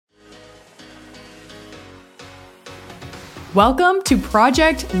Welcome to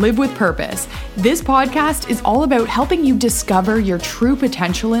Project Live with Purpose. This podcast is all about helping you discover your true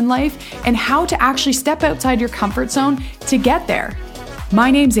potential in life and how to actually step outside your comfort zone to get there.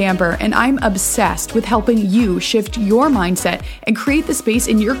 My name's Amber, and I'm obsessed with helping you shift your mindset and create the space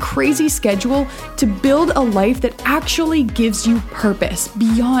in your crazy schedule to build a life that actually gives you purpose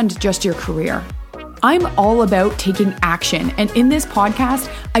beyond just your career. I'm all about taking action, and in this podcast,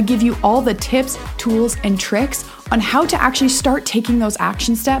 I give you all the tips, tools, and tricks on how to actually start taking those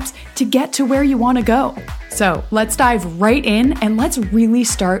action steps to get to where you want to go. So let's dive right in and let's really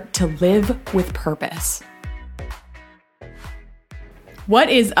start to live with purpose. What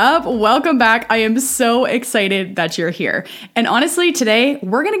is up? Welcome back. I am so excited that you're here. And honestly, today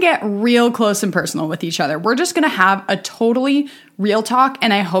we're going to get real close and personal with each other. We're just going to have a totally real talk,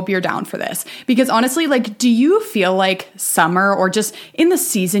 and I hope you're down for this. Because honestly, do you feel like summer or just in the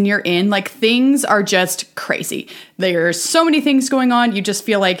season you're in, things are just crazy? There's so many things going on. You just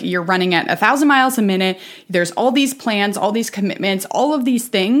feel like you're running at 1,000 miles a minute. There's all these plans, all these commitments, all of these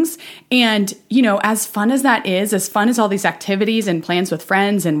things. And, as fun as that is, as fun as all these activities and plans with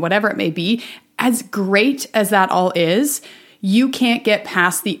friends and whatever it may be, as great as that all is, you can't get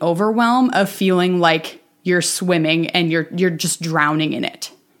past the overwhelm of feeling like you're swimming and you're just drowning in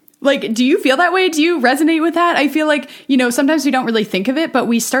it. Do you feel that way? Do you resonate with that? I feel like, sometimes we don't really think of it, but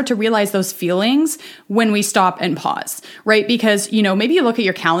we start to realize those feelings when we stop and pause, right? Because, maybe you look at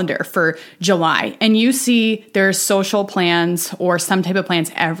your calendar for July and you see there's social plans or some type of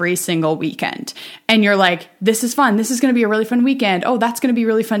plans every single weekend. And you're like, this is fun. This is going to be a really fun weekend. Oh, that's going to be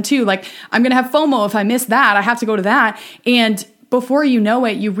really fun too. I'm going to have FOMO if I miss that. I have to go to that. And before you know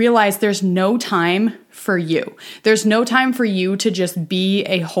it, you realize there's no time for you. There's no time for you to just be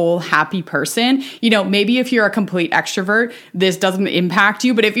a whole happy person. Maybe if you're a complete extrovert, this doesn't impact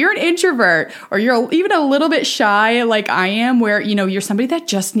you. But if you're an introvert or you're even a little bit shy like I am, where, you're somebody that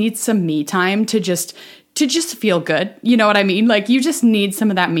just needs some me time to just feel good. You know what I mean? You just need some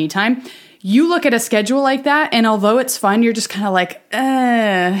of that me time. You look at a schedule like that, and although it's fun, you're just kind of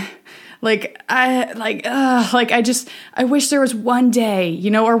I wish there was one day,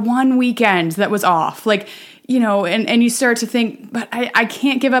 or one weekend that was off, and you start to think, but I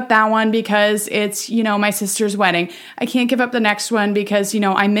can't give up that one because it's, my sister's wedding. I can't give up the next one because,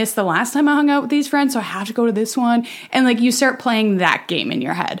 I missed the last time I hung out with these friends, so I have to go to this one. And you start playing that game in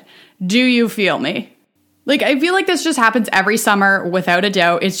your head. Do you feel me? I feel like this just happens every summer without a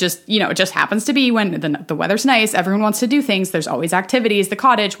doubt. It's just, it just happens to be when the weather's nice. Everyone wants to do things. There's always activities, the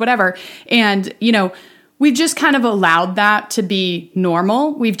cottage, whatever. And, we've just kind of allowed that to be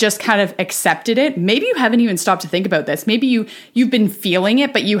normal. We've just kind of accepted it. Maybe you haven't even stopped to think about this. Maybe you've been feeling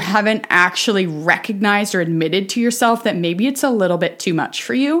it, but you haven't actually recognized or admitted to yourself that maybe it's a little bit too much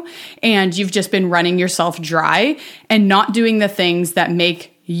for you. And you've just been running yourself dry and not doing the things that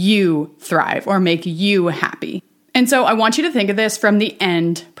make you thrive or make you happy. And so I want you to think of this from the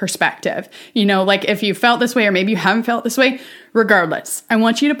end perspective. If you felt this way or maybe you haven't felt this way, regardless, I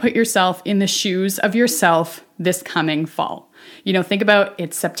want you to put yourself in the shoes of yourself this coming fall. Think about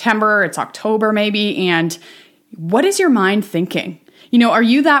it's September, it's October maybe, and what is your mind thinking? Are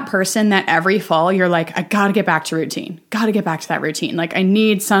you that person that every fall you're like, I gotta get back to routine, gotta get back to that routine. I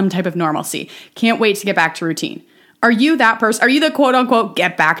need some type of normalcy. Can't wait to get back to routine. Are you that person? Are you the quote unquote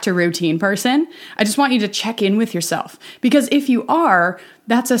get back to routine person? I just want you to check in with yourself, because if you are,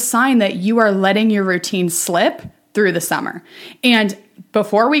 that's a sign that you are letting your routine slip through the summer. And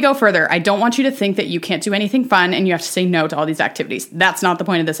before we go further, I don't want you to think that you can't do anything fun and you have to say no to all these activities. That's not the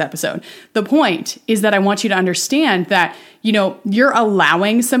point of this episode. The point is that I want you to understand that, you're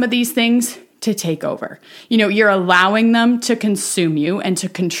allowing some of these things to take over. You're allowing them to consume you and to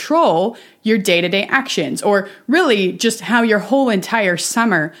control your day-to-day actions, or really just how your whole entire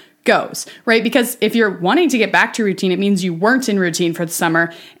summer goes, right? Because if you're wanting to get back to routine, it means you weren't in routine for the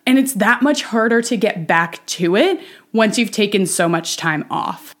summer, and it's that much harder to get back to it once you've taken so much time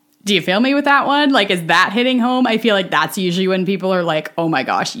off. Do you feel me with that one? Is that hitting home? I feel like that's usually when people are like, oh my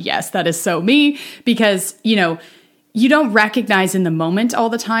gosh, yes, that is so me, because, you don't recognize in the moment all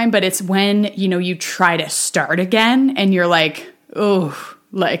the time, but it's when, you try to start again and you're like, oh,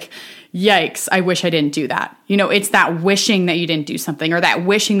 yikes, I wish I didn't do that. It's that wishing that you didn't do something, or that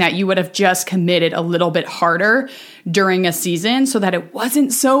wishing that you would have just committed a little bit harder during a season so that it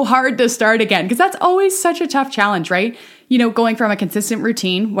wasn't so hard to start again. Because that's always such a tough challenge, right? Going from a consistent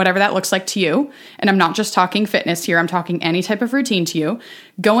routine, whatever that looks like to you, and I'm not just talking fitness here, I'm talking any type of routine to you,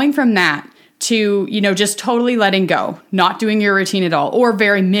 going from that to, just totally letting go, not doing your routine at all, or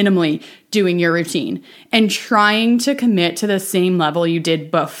very minimally doing your routine, and trying to commit to the same level you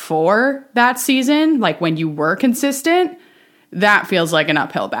did before that season, like when you were consistent, that feels like an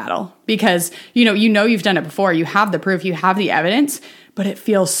uphill battle because, you know you've done it before. You have the proof, you have the evidence, but it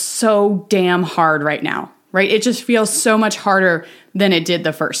feels so damn hard right now, right? It just feels so much harder than it did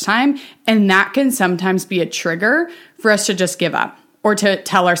the first time. And that can sometimes be a trigger for us to just give up or to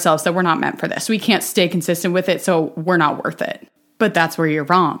tell ourselves that we're not meant for this. We can't stay consistent with it, so we're not worth it. But that's where you're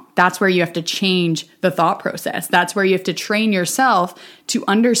wrong. That's where you have to change the thought process. That's where you have to train yourself to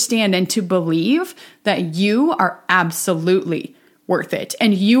understand and to believe that you are absolutely worth it.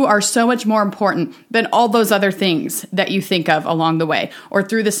 And you are so much more important than all those other things that you think of along the way or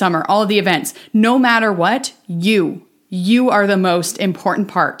through the summer, all of the events. No matter what, you are the most important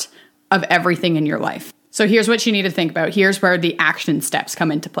part of everything in your life. So here's what you need to think about. Here's where the action steps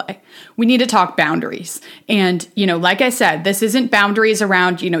come into play. We need to talk boundaries. And, like I said, this isn't boundaries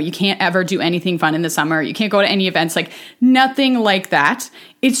around, you can't ever do anything fun in the summer. You can't go to any events, like nothing like that.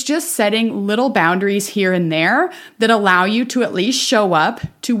 It's just setting little boundaries here and there that allow you to at least show up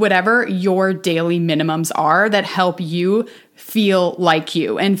to whatever your daily minimums are that help you feel like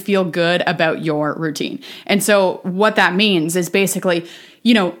you and feel good about your routine. And so what that means is basically,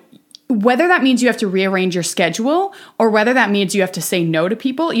 whether that means you have to rearrange your schedule or whether that means you have to say no to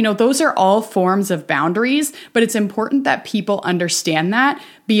people, those are all forms of boundaries, but it's important that people understand that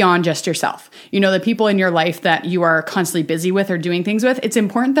beyond just yourself. The people in your life that you are constantly busy with or doing things with, it's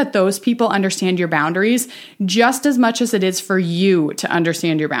important that those people understand your boundaries just as much as it is for you to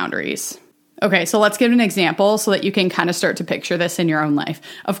understand your boundaries. Okay, so let's give an example so that you can kind of start to picture this in your own life.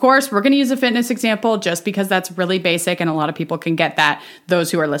 Of course, we're going to use a fitness example just because that's really basic and a lot of people can get that,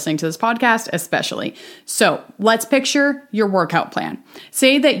 those who are listening to this podcast especially. So let's picture your workout plan.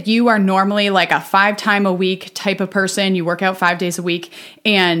 Say that you are normally like a 5-time-a-week type of person. You work out 5 days a week,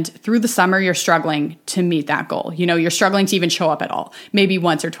 and through the summer, you're struggling to meet that goal. You're struggling to even show up at all, maybe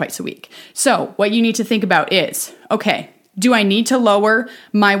once or twice a week. So what you need to think about is, okay, do I need to lower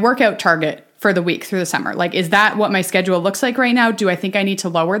my workout target for the week through the summer? Like, is that what my schedule looks like right now? Do I think I need to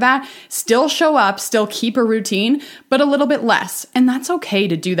lower that? Still show up, still keep a routine, but a little bit less. And that's okay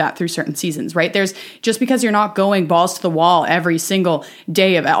to do that through certain seasons, right? Just because you're not going balls to the wall every single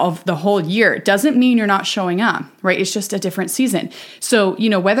day of the whole year, it doesn't mean you're not showing up, right? It's just a different season. So,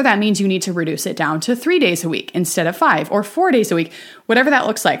 whether that means you need to reduce it down to 3 days a week instead of 5 or 4 days a week, whatever that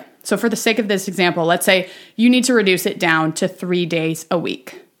looks like. So for the sake of this example, let's say you need to reduce it down to 3 days a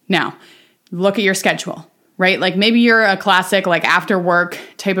week. Now, look at your schedule, right? Like maybe you're a classic, like after work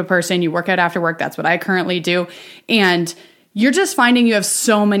type of person. You work out after work. That's what I currently do. And you're just finding you have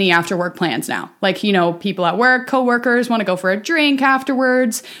so many after work plans now. Like, people at work, coworkers want to go for a drink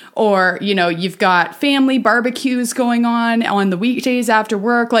afterwards, or, you've got family barbecues going on the weekdays after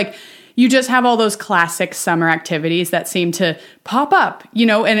work. Like, you just have all those classic summer activities that seem to pop up,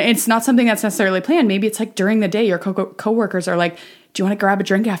 and it's not something that's necessarily planned. Maybe it's like during the day, your coworkers are like, do you want to grab a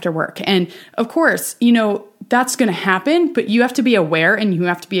drink after work? And of course, that's going to happen, but you have to be aware and you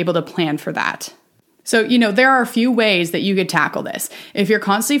have to be able to plan for that. So, there are a few ways that you could tackle this. If you're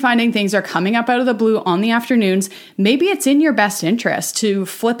constantly finding things are coming up out of the blue on the afternoons, maybe it's in your best interest to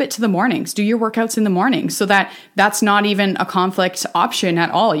flip it to the mornings. Do your workouts in the morning so that that's not even a conflict option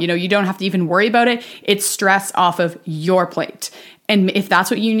at all. You don't have to even worry about it. It's stress off of your plate. And if that's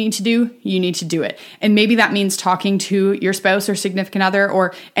what you need to do, you need to do it. And maybe that means talking to your spouse or significant other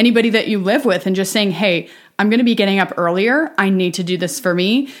or anybody that you live with and just saying, hey, I'm going to be getting up earlier. I need to do this for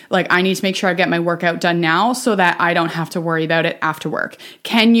me. Like, I need to make sure I get my workout done now so that I don't have to worry about it after work.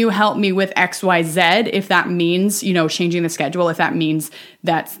 Can you help me with XYZ if that means, changing the schedule, if that means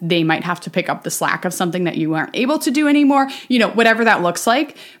that they might have to pick up the slack of something that you aren't able to do anymore, whatever that looks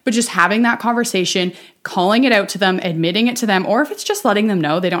like. But just having that conversation, calling it out to them, admitting it to them, or if it's just letting them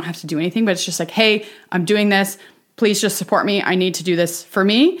know they don't have to do anything, but it's just like, hey, I'm doing this. Please just support me. I need to do this for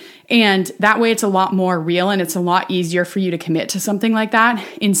me. And that way it's a lot more real and it's a lot easier for you to commit to something like that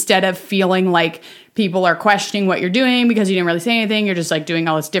instead of feeling like people are questioning what you're doing because you didn't really say anything. You're just like doing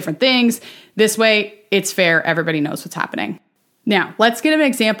all these different things. This way it's fair. Everybody knows what's happening. Now, let's get an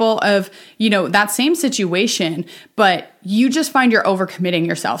example of, that same situation, but you just find you're overcommitting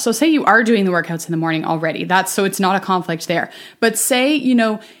yourself. So say you are doing the workouts in the morning already. So it's not a conflict there. But say,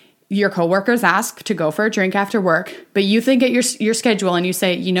 your coworkers ask to go for a drink after work, but you think at your schedule and you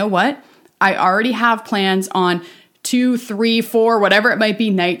say, you know what? I already have plans on 2, 3, 4, whatever it might be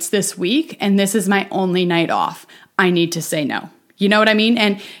nights this week, and this is my only night off. I need to say no. You know what I mean?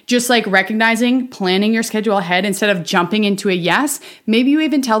 And just like recognizing, planning your schedule ahead instead of jumping into a yes. Maybe you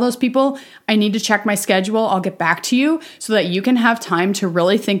even tell those people, I need to check my schedule. I'll get back to you so that you can have time to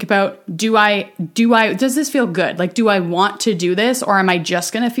really think about, does this feel good? Like, do I want to do this or am I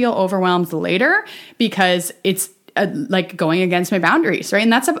just going to feel overwhelmed later because it's like going against my boundaries, right?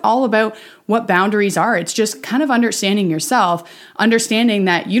 And that's all about what boundaries are. It's just kind of understanding yourself, understanding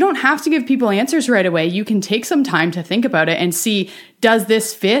that you don't have to give people answers right away. You can take some time to think about it and see, does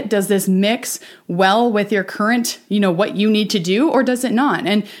this fit? Does this mix well with your current, what you need to do, or does it not?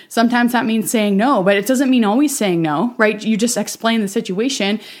 And sometimes that means saying no, but it doesn't mean always saying no, right? You just explain the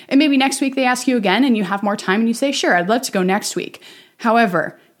situation, and maybe next week they ask you again and you have more time and you say, sure, I'd love to go next week.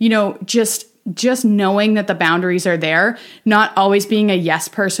 However, just knowing that the boundaries are there, not always being a yes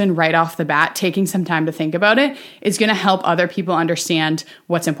person right off the bat, taking some time to think about it is going to help other people understand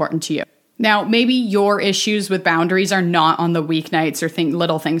what's important to you. Now, maybe your issues with boundaries are not on the weeknights or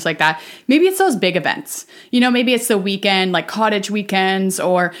little things like that. Maybe it's those big events. Maybe it's the weekend, like cottage weekends,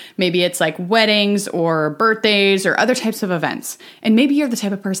 or maybe it's like weddings or birthdays or other types of events. And maybe you're the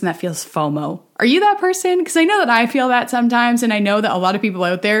type of person that feels FOMO. Are you that person? Because I know that I feel that sometimes, and I know that a lot of people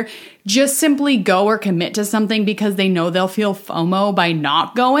out there just simply go or commit to something because they know they'll feel FOMO by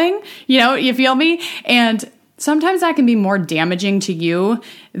not going. You feel me? And sometimes that can be more damaging to you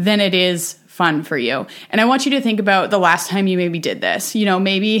than it is fun for you. And I want you to think about the last time you maybe did this.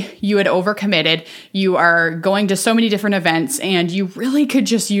 Maybe you had overcommitted. You are going to so many different events and you really could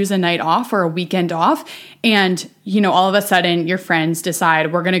just use a night off or a weekend off. And, all of a sudden your friends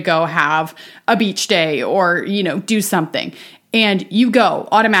decide we're going to go have a beach day or, do something. And you go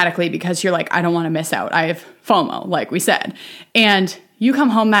automatically because you're like, I don't want to miss out. I have FOMO, like we said. And you come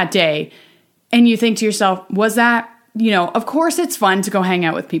home that day and you think to yourself, was that, of course it's fun to go hang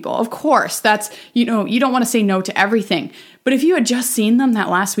out with people. Of course, that's, you don't want to say no to everything. But if you had just seen them that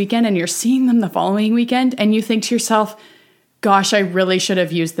last weekend and you're seeing them the following weekend and you think to yourself, gosh, I really should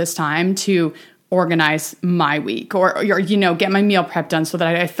have used this time to organize my week or get my meal prep done so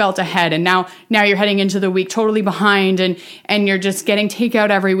that I felt ahead. And now you're heading into the week totally behind and you're just getting takeout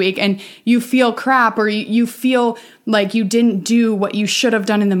every week and you feel crap or you feel like you didn't do what you should have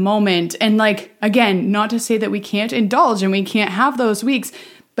done in the moment. And like, again, not to say that we can't indulge and we can't have those weeks,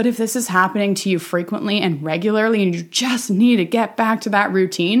 but if this is happening to you frequently and regularly and you just need to get back to that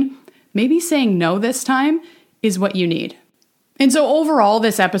routine, maybe saying no this time is what you need. And so overall,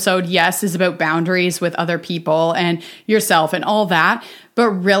 this episode, yes, is about boundaries with other people and yourself and all that.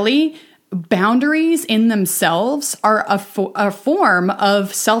 But really, boundaries in themselves are a form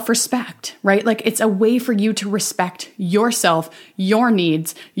of self-respect, right? Like it's a way for you to respect yourself, your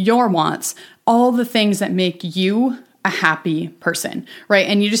needs, your wants, all the things that make you a happy person, right?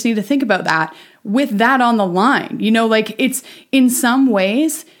 And you just need to think about that with that on the line. Like it's in some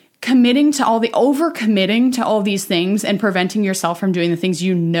ways overcommitting to all these things and preventing yourself from doing the things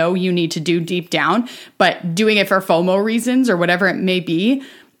you need to do deep down, but doing it for FOMO reasons or whatever it may be,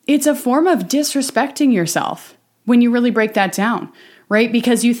 it's a form of disrespecting yourself when you really break that down, right?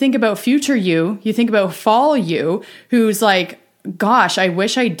 Because you think about future you think about fall you, who's like, gosh, I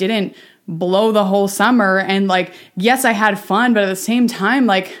wish I didn't blow the whole summer. And like, yes, I had fun, but at the same time,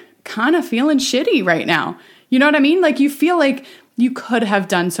 like kind of feeling shitty right now. You know what I mean? Like you feel like you could have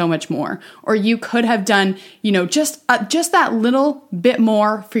done so much more, or you could have done, just that little bit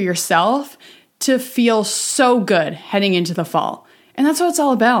more for yourself to feel so good heading into the fall. And that's what it's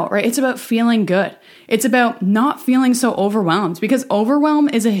all about, right? It's about feeling good. It's about not feeling so overwhelmed, because overwhelm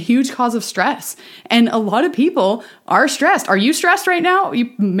is a huge cause of stress. And a lot of people are stressed. Are you stressed right now?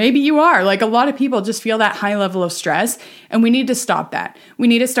 Maybe you are. Like a lot of people just feel that high level of stress, and we need to stop that. We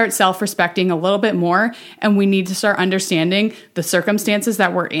need to start self-respecting a little bit more, and we need to start understanding the circumstances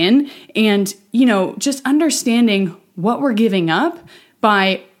that we're in and, just understanding what we're giving up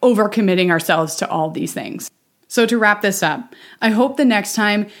by overcommitting ourselves to all these things. So to wrap this up, I hope the next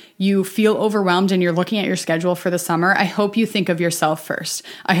time you feel overwhelmed and you're looking at your schedule for the summer, I hope you think of yourself first.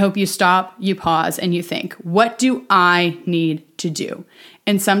 I hope you stop, you pause, and you think, what do I need to do?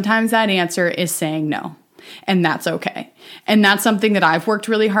 And sometimes that answer is saying no. And that's okay. And that's something that I've worked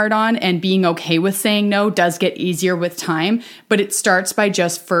really hard on, and being okay with saying no does get easier with time, but it starts by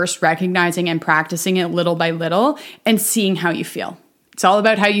just first recognizing and practicing it little by little and seeing how you feel. It's all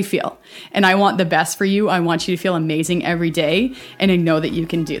about how you feel. And I want the best for you. I want you to feel amazing every day. And I know that you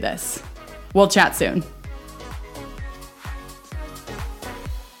can do this. We'll chat soon.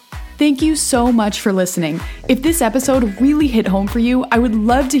 Thank you so much for listening. If this episode really hit home for you, I would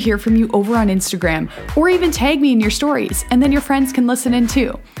love to hear from you over on Instagram, or even tag me in your stories, and then your friends can listen in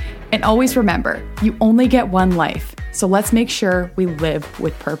too. And always remember, you only get one life. So let's make sure we live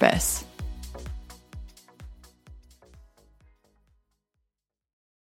with purpose.